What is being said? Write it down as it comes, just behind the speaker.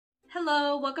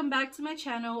Hello, welcome back to my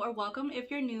channel, or welcome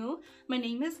if you're new. My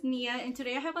name is Nia, and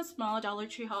today I have a small Dollar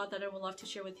Tree haul that I would love to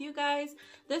share with you guys.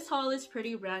 This haul is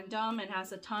pretty random and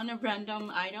has a ton of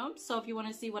random items, so if you want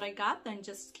to see what I got, then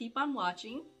just keep on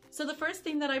watching. So the first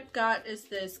thing that I've got is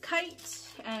this kite,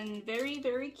 and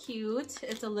very cute.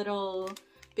 It's a little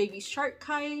baby shark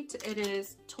kite. It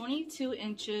is 22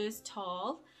 inches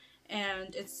tall.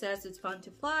 And it says it's fun to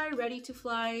fly, ready to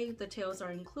fly. The tails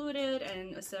are included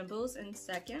and assembles in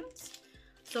seconds.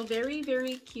 So very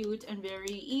cute and very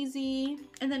easy.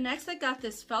 And then next I got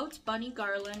this felt bunny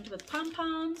garland with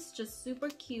pom-poms, just super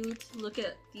cute. Look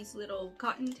at these little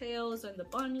cottontails and the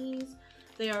bunnies.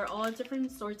 They are all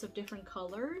different sorts of different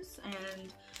colors,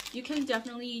 and you can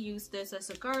definitely use this as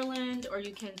a garland, or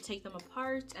you can take them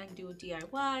apart and do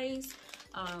DIYs.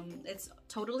 It's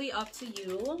totally up to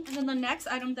you. And then the next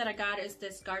item that I got is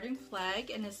this garden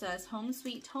flag, and it says home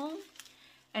sweet home,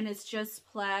 and it's just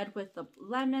plaid with the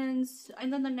lemons.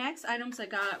 And then the next items I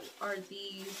got are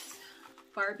these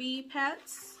Barbie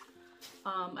pets.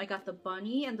 I got the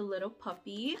bunny and the little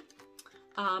puppy.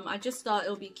 I just thought it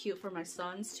would be cute for my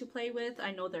sons to play with.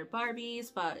 I know they're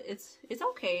Barbies, but it's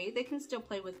okay. They can still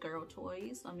play with girl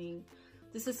toys. I mean,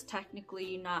 this is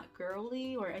technically not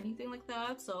girly or anything like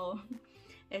that, so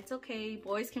it's okay.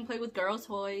 Boys can play with girl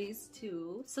toys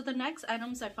too. So the next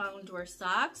items I found were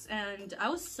socks, and I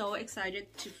was so excited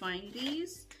to find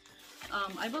these.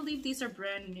 I believe these are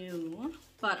brand new,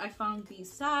 but I found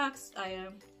these socks.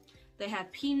 They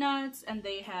had Peanuts and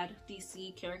they had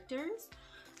DC characters.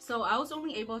 So I was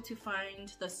only able to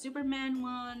find the Superman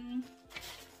one.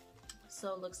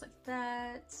 So it looks like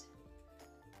that.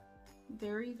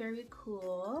 Very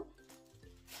cool.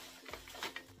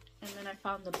 And then I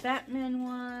found the Batman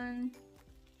one.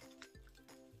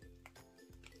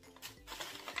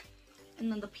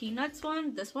 And then the Peanuts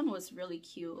one. This one was really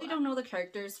cute. I don't know the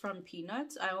characters from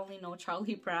Peanuts. I only know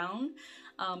Charlie Brown.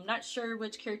 Not sure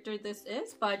which character this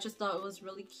is, but I just thought it was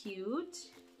really cute.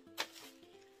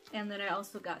 And then I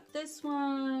also got this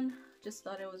one. Just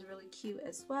thought it was really cute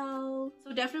as well.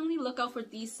 So definitely look out for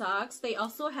these socks. They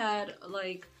also had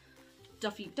like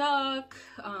Daffy Duck,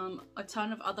 a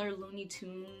ton of other Looney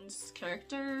Tunes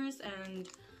characters, and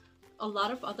a lot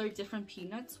of other different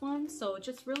Peanuts ones. So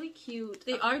just really cute.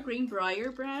 They are Greenbrier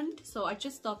brand, so I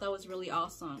just thought that was really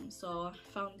awesome. So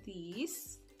I found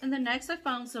these. And then next I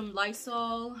found some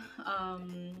Lysol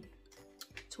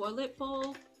toilet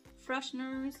bowl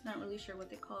fresheners. Not really sure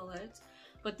what they call it,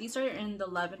 but these are in the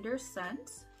lavender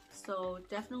scent, so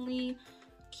definitely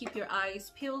keep your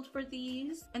eyes peeled for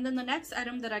these. And then the next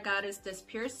item that I got is this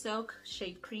Pure Silk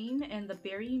shave cream in the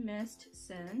berry mist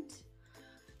scent,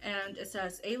 and it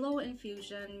says aloe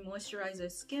infusion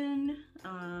moisturizes skin,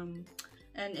 and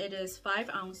it is 5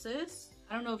 ounces.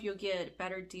 I don't know if you'll get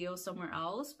better deals somewhere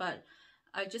else, but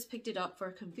I just picked it up for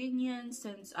convenience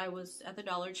since I was at the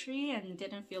Dollar Tree and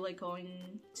didn't feel like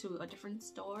going to a different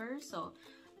store, so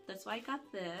that's why I got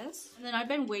this. And then I've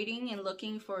been waiting and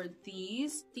looking for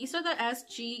these. These are the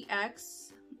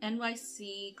SGX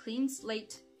NYC Clean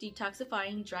Slate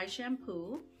Detoxifying Dry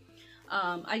Shampoo.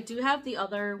 I do have the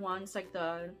other ones like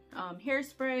the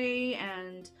Hairspray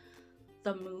and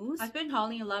the Mousse. I've been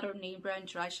hauling a lot of name brand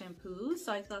dry shampoos,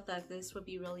 so I thought that this would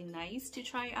be really nice to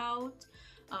try out.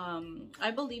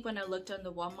 I believe when I looked on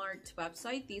the Walmart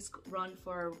website, these run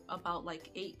for about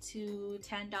like $8 to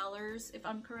 $10 if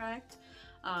I'm correct.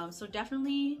 So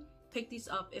definitely pick these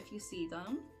up if you see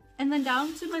them. And then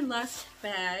down to my last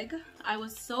bag. I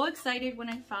was so excited when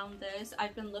I found this.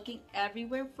 I've been looking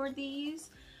everywhere for these.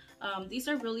 These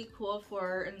are really cool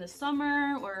for in the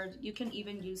summer, or you can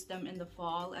even use them in the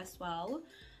fall as well.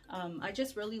 I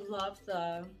just really love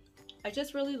the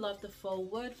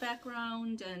faux wood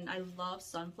background, and I love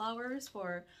sunflowers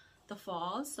for the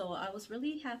fall, so I was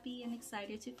really happy and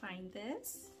excited to find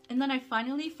this. And then I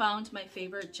finally found my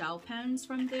favorite gel pens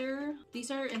from there.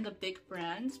 These are in the big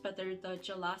brands, but they're the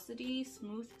Gelocity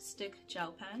Smooth Stick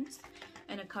Gel Pens,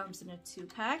 and it comes in a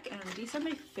 2-pack, and these are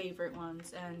my favorite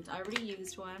ones, and I already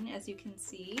used one as you can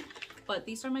see, but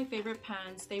these are my favorite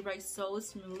pens. They write so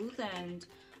smooth, and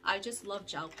I just love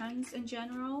gel pens in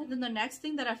general. And then the next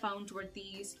thing that I found were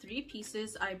these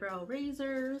 3-pieces eyebrow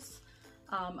razors.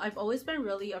 I've always been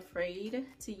really afraid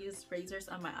to use razors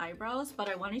on my eyebrows, but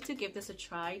I wanted to give this a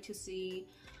try to see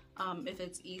if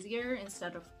it's easier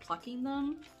instead of plucking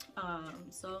them.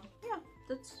 So yeah,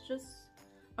 that's just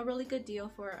a really good deal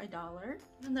for $1.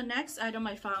 And the next item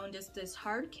I found is this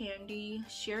Hard Candy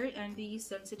Sheer Envy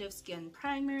Sensitive Skin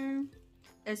Primer.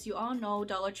 As you all know,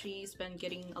 Dollar Tree's been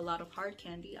getting a lot of hard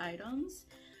candy items,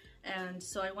 and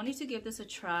so I wanted to give this a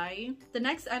try. The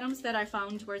next items that I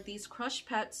found were these Crush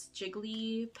Pets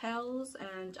Jiggly Pals,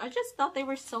 and I just thought they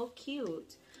were so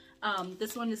cute.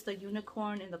 This one is the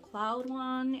unicorn in the cloud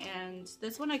one, and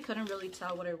this one I couldn't really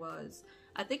tell what it was.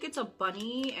 I think it's a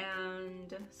bunny,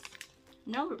 and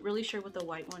I'm not really sure what the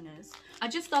white one is. I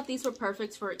just thought these were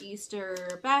perfect for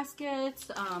Easter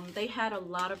baskets. They had a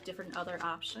lot of different other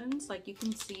options. Like you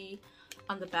can see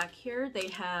on the back here, they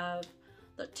have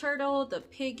the turtle, the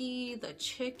piggy, the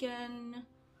chicken,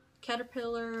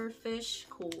 caterpillar, fish,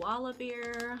 koala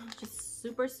bear. Just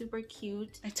super, super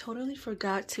cute. I totally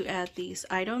forgot to add these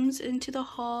items into the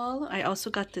haul. I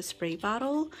also got this spray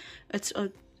bottle.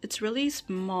 It's really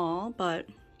small, but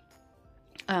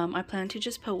I plan to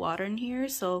just put water in here,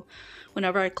 so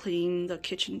whenever I clean the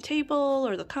kitchen table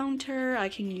or the counter, I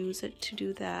can use it to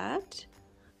do that.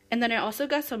 And then I also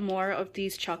got some more of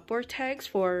these chalkboard tags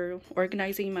for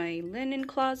organizing my linen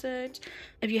closet.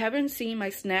 If you haven't seen my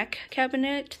snack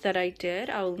cabinet that I did,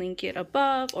 I'll link it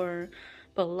above or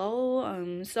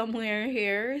below, somewhere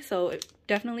here, so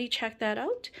definitely check that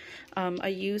out. I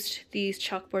used these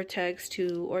chalkboard tags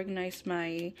to organize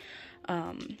my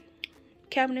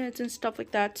cabinets and stuff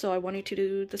like that, so I wanted to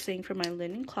do the same for my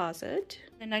linen closet.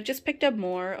 And I just picked up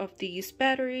more of these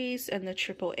batteries and the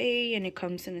AAA, and it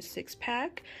comes in a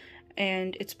 6-pack,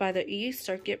 and it's by the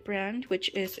eCircuit brand,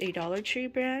 which is a Dollar Tree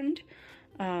brand,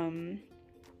 and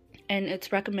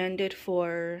it's recommended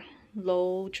for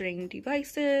low drain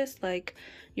devices like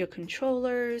your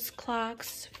controllers,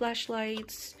 clocks,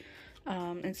 flashlights,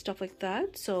 and stuff like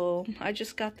that. So I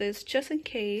just got this just in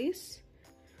case.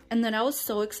 And then I was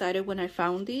so excited when I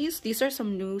found these. These are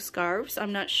some new scarves.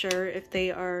 I'm not sure if they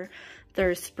are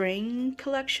their spring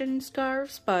collection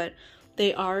scarves, but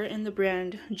they are in the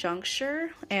brand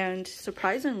Juncture, and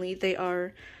surprisingly they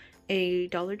are a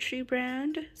Dollar Tree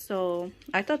brand, so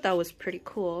I thought that was pretty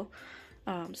cool.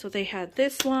 So they had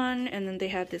this one, and then they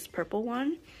had this purple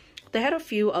one. They had a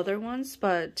few other ones,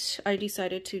 but I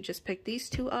decided to just pick these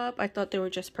two up. I thought they were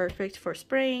just perfect for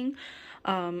spring.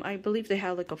 I believe they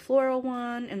had like a floral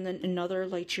one and then another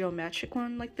like geometric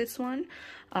one like this one,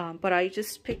 but I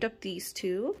just picked up these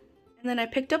two. And then I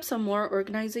picked up some more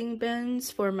organizing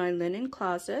bins for my linen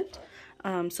closet.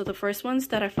 So the first ones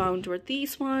that I found were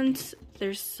these ones.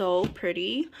 They're so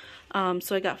pretty.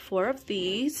 So I got 4 of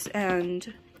these,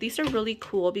 and these are really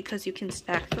cool because you can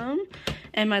stack them,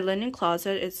 and my linen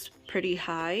closet is pretty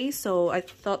high, so I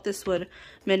thought this would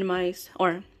maximize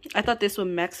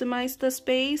the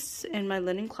space in my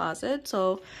linen closet.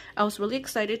 So I was really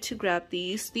excited to grab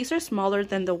these. These are smaller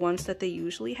than the ones that they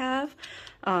usually have,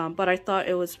 but I thought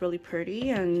it was really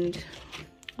pretty and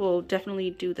will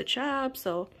definitely do the job,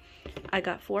 so I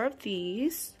got 4 of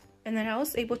these. And then I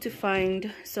was able to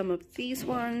find some of these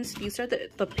ones. These are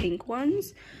the pink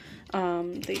ones.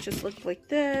 They just look like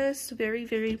this, very,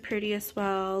 very pretty as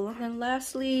well. And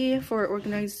lastly, for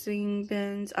organizing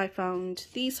bins, I found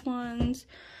these ones.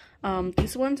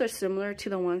 These ones are similar to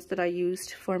the ones that I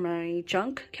used for my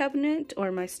junk cabinet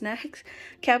or my snacks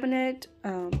cabinet,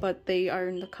 but they are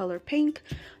in the color pink,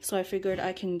 so I figured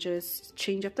I can just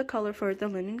change up the color for the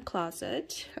linen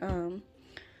closet.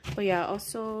 But yeah,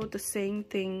 also the same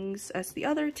things as the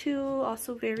other two,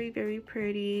 also very, very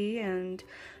pretty, and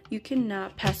you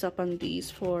cannot pass up on these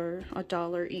for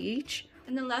 $1 each.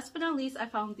 And then last but not least, I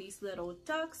found these little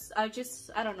ducks. I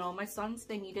don't know, my sons,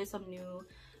 they needed some new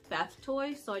bath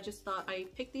toys, so I just thought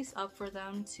I'd pick these up for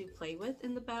them to play with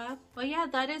in the bath. But yeah,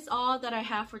 that is all that I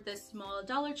have for this small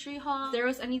Dollar Tree haul. If there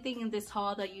was anything in this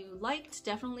haul that you liked,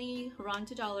 definitely run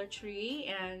to Dollar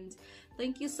Tree. And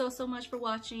thank you so much for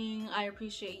watching. I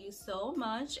appreciate you so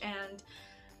much, and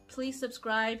please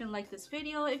subscribe and like this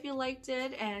video if you liked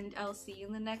it, and I'll see you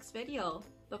in the next video.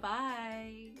 Bye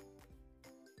bye.